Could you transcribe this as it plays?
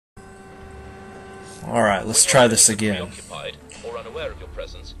Alright, let's try this again. Occupied or unaware of your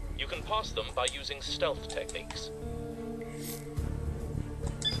presence, you can pass them by using stealth techniques.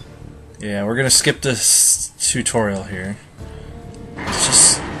 Yeah, we're gonna skip this tutorial here. Let's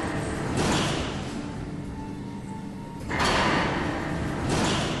just...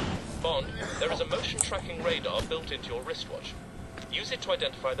 Bond, there is a motion tracking radar built into your wristwatch. Use it to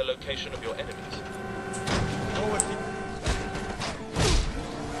identify the location of your enemies.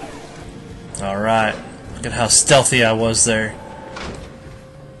 Alright, look at how stealthy I was there.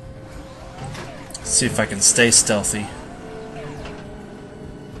 Let's see if I can stay stealthy.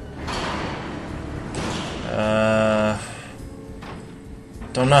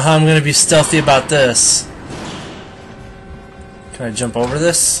 Don't know how I'm gonna be stealthy about this. Can I jump over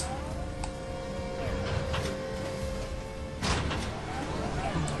this?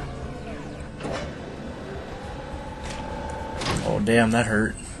 Oh damn, that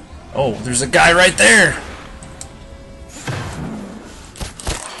hurt. Oh, there's a guy right there!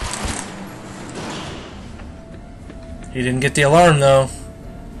 He didn't get the alarm though.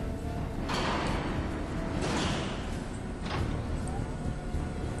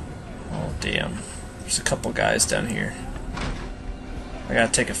 Oh damn. There's a couple guys down here. I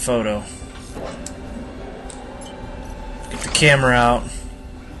gotta take a photo. Get the camera out.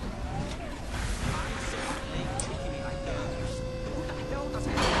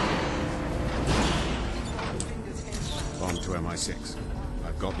 To MI6.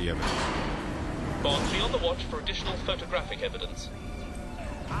 I've got the evidence. Bond, be on the watch for additional photographic evidence.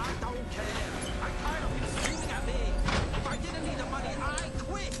 I don't care. I'm tired of you screaming at me. If I didn't need the money, I'd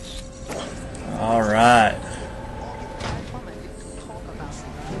quit. Alright.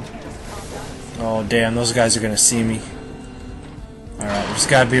 Oh damn, those guys are gonna see me. Alright, there's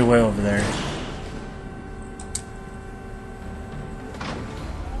gotta be a way over there.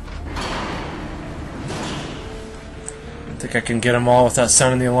 Think I can get them all without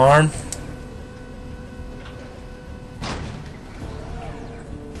sounding the alarm?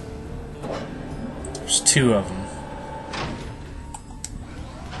 There's two of them.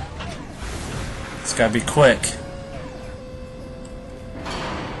 It's gotta be quick.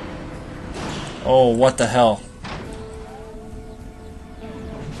 Oh, what the hell?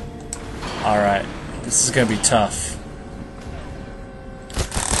 Alright, this is gonna be tough.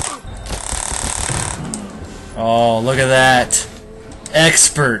 Oh, look at that.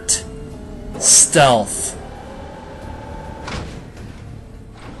 Expert stealth.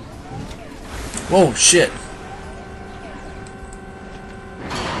 Whoa, shit.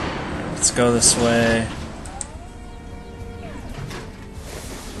 Let's go this way.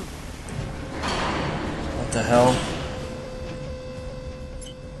 What the hell?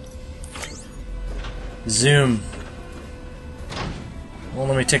 Zoom. Well,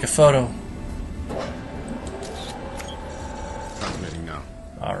 let me take a photo.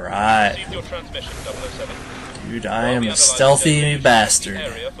 Alright. Received your transmission, 007. Dude, I am a stealthy bastard.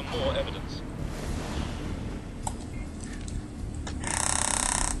 Area for more evidence.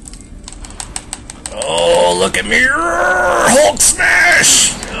 Oh, look at me! Hulk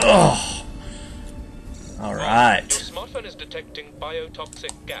smash! Oh. Alright. Your smartphone is detecting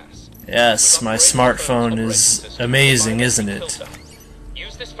biotoxic gas. Yes, my smartphone is amazing, isn't it?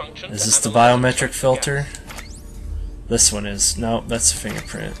 Use this function. Is this the biometric filter? This one is. No, that's a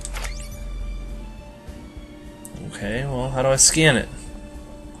fingerprint. Okay, well, how do I scan it?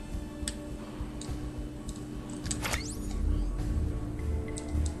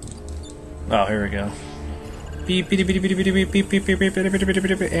 Oh, here we go. Beep, beep, beep, beep, beep, beep, beep, beep, beep, beep, beep, beep,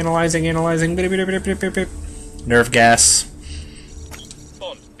 beep, beep, analyzing, analyzing, beep, beep, beep, beep, beep, beep. Nerve gas.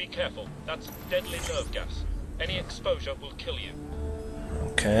 Bond, be careful. That's deadly nerve gas. Any exposure will kill you.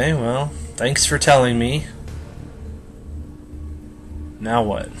 Okay, well, thanks for telling me. Now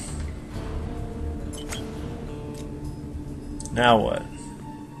what? Now what?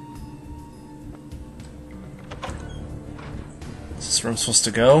 Is this where I'm supposed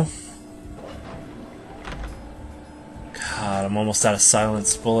to go? God, I'm almost out of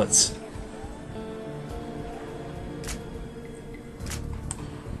silenced bullets.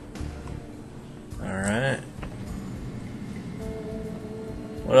 Alright.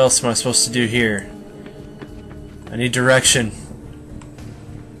 What else am I supposed to do here? I need direction.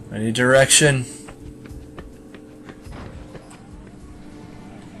 I need direction.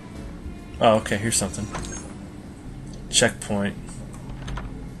 Oh, okay, here's something. Checkpoint.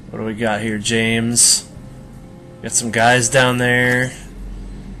 What do we got here, James? Got some guys down there.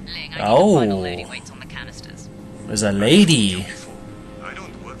 Oh, there's a lady. I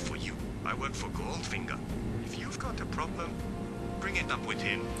don't work for you. I work for Goldfinger. If you've got a problem, bring it up with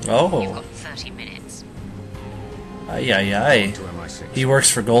him. You've Oh. got 30 minutes. Ay, ay, ay. To MI6. He works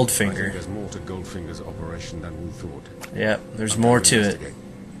for I think Goldfinger. there's more to Goldfinger's operation than we thought. Yep, there's I'm more going to it. investigate.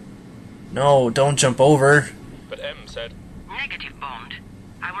 No, don't jump over. But M said, Negative, Bond.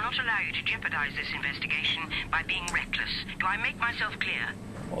 I will not allow you to jeopardize this investigation by being reckless. Do I make myself clear?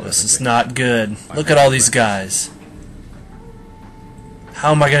 Well, this is not good. Look at all these guys.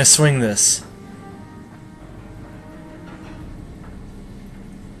 How am I gonna swing this?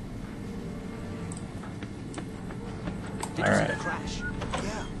 Alright. Crash.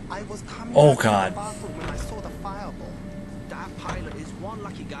 Yeah, I was coming Oh, out of the God. bathroom when I saw the fireball. That pilot is one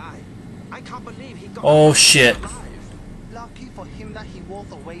lucky guy. I can't believe he got Oh, out shit. alive. Lucky for him that he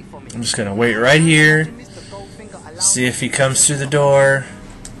walked away from me. I'm just gonna wait right here. Mr. Goldfinger allowed See me if he to comes through the door.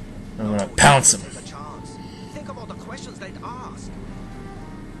 I'm gonna pounce him. Take a chance. Think about the questions they'd ask.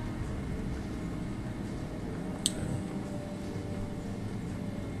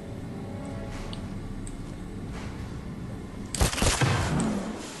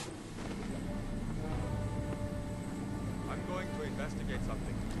 I'm going to investigate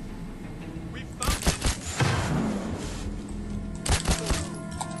something. We found it!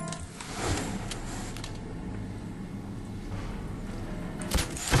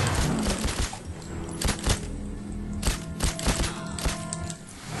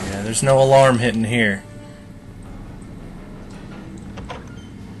 Yeah, there's no alarm hitting here.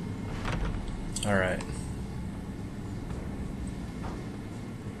 Alright.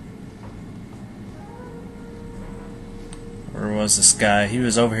 Where was this guy? He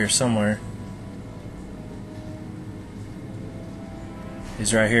was over here somewhere.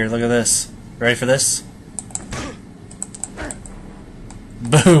 He's right here. Look at this. Ready for this?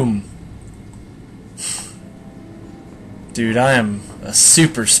 Boom! Dude, I am a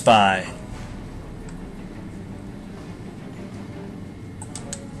super spy.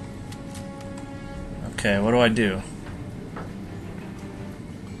 Okay, what do I do?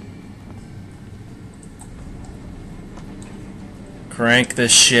 Crank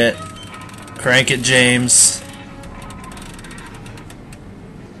this shit. Crank it, James.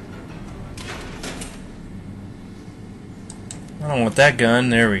 I don't want that gun.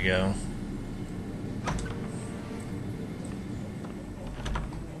 There we go.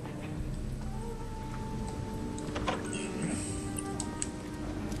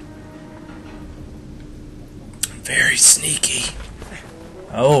 Very sneaky.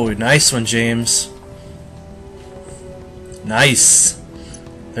 Oh, nice one, James. Nice.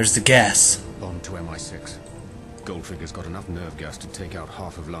 There's the gas. Bond to MI6. Goldfinger's got enough nerve gas to take out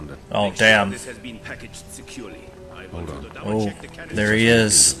half of London. Oh, damn. This has been packaged securely. I Hold want on. to Oh, double-check the candidates. there he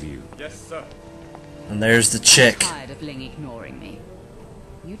is. View. Yes, sir. And there's the chick. Tired of Ling ignoring me.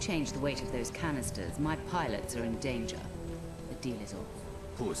 You change the weight of those canisters, my pilots are in danger. The deal is off.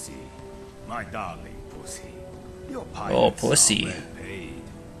 Pussy. My darling pussy. Your Oh, pilots pussy. are well paid.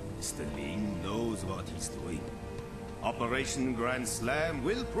 Mr. Ling knows what he's doing. Operation Grand Slam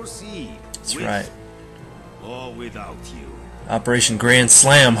will proceed. That's with right. Or without you. Operation Grand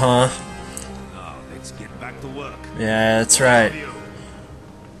Slam, huh? Now, let's get back to work. Yeah, that's All of right. you.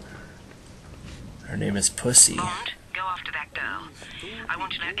 Her name is Pussy. Bond, go after that girl. I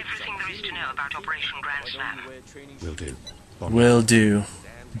want to know everything there is to know about Operation Grand Slam. Will do. Bond. Will do.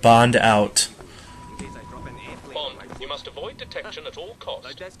 Bond out. In case I drop an airplane. Bond, you must avoid detection at all costs.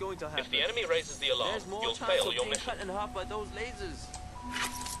 Like that's going to happen. If the enemy raises the alarm, There's more you'll chance fail of your being mission. cut in half by those lasers.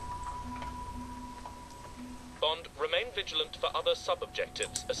 Bond, remain vigilant for other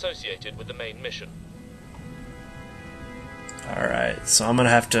sub-objectives associated with the main mission. Alright, so I'm gonna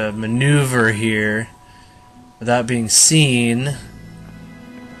have to maneuver here without being seen.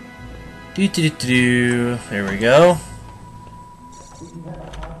 Do. There we go.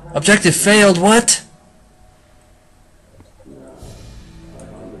 Objective failed, what?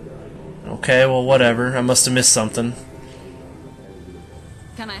 Okay, well, whatever. I must have missed something.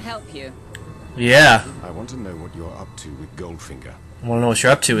 Can I help you? Yeah. I want to know what you're up to with Goldfinger. I want to know what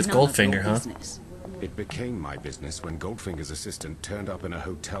you're up to with None of Goldfinger, your huh? business. It became my business when Goldfinger's assistant turned up in a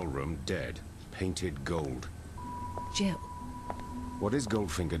hotel room dead, painted gold. Jill, What is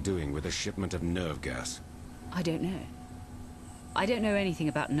Goldfinger doing with a shipment of nerve gas? I don't know. I don't know anything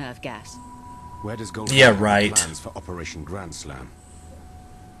about nerve gas. Where does Goldfinger Yeah, have right. plans for Operation Grand Slam?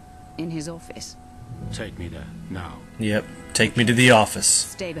 In his office. Take me there, now. Yep. Take me to the office.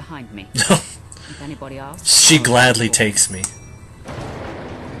 Stay behind me. If anybody asks, She I'll gladly report. takes me.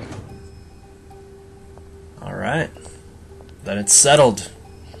 Alright. Then it's settled.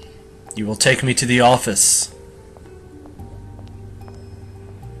 You will take me to the office.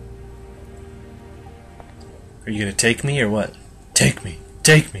 Are you gonna take me or what? Take me.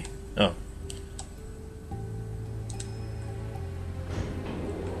 Take me. Oh.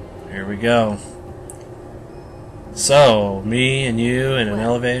 Here we go. So, me and you in an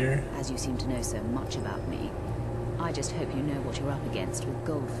elevator. As you seem to know so much about me, I just hope you know what you're up against with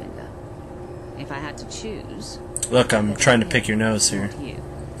Goldfinger. If I had to choose... Look, I'm trying to pick your nose here. You.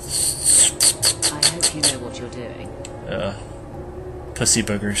 I hope you know what you're doing. Pussy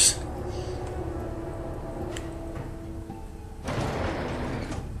boogers.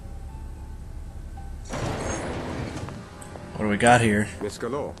 What do we got here? Miss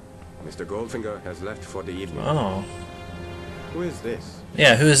Galore, Mr. Goldfinger has left for the evening. Oh. Who is this?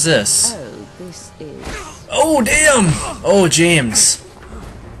 Yeah, who is this? Oh, this is... Oh, damn! Oh, James.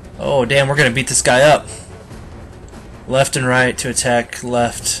 Oh, damn, we're gonna beat this guy up. Left and right to attack,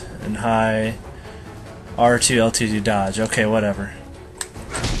 left and high. R2, L2 to dodge. Okay, whatever.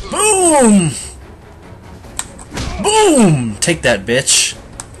 Boom! Boom! Take that, bitch.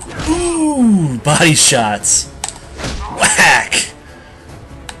 Ooh, body shots. Whack!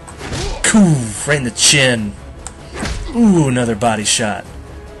 Cool, right in the chin. Ooh, another body shot.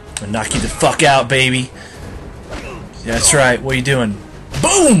 I'm gonna knock you the fuck out, baby. Yeah, that's right. What are you doing?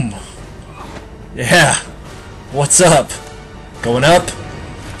 Boom! Yeah. What's up? Going up?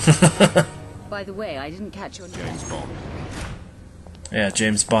 By the way, I didn't catch your name. James Bond. Yeah,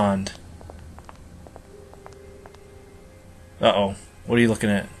 James Bond. Uh-oh. What are you looking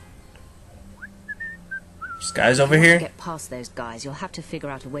at? There's guys over To here? get past those guys, you'll have to figure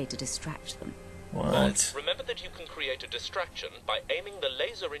out a way to distract them. What? Remember that you can create a distraction by aiming the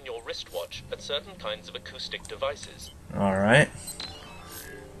laser in your wristwatch at certain kinds of acoustic devices. Alright.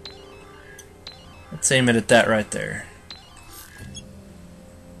 Let's aim it at that right there.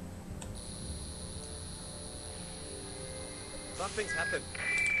 Something's happened.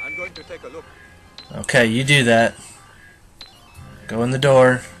 I'm going to take a look. Okay, you do that. Go in the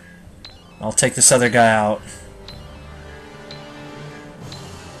door. I'll take this other guy out.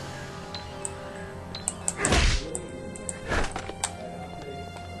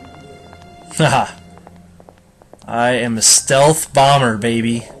 Haha. I am a stealth bomber,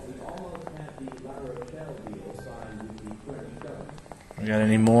 baby. We got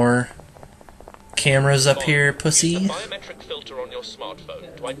any more cameras up here, pussy? Use the biometric filter on your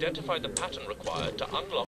smartphone to identify the pattern required to unlock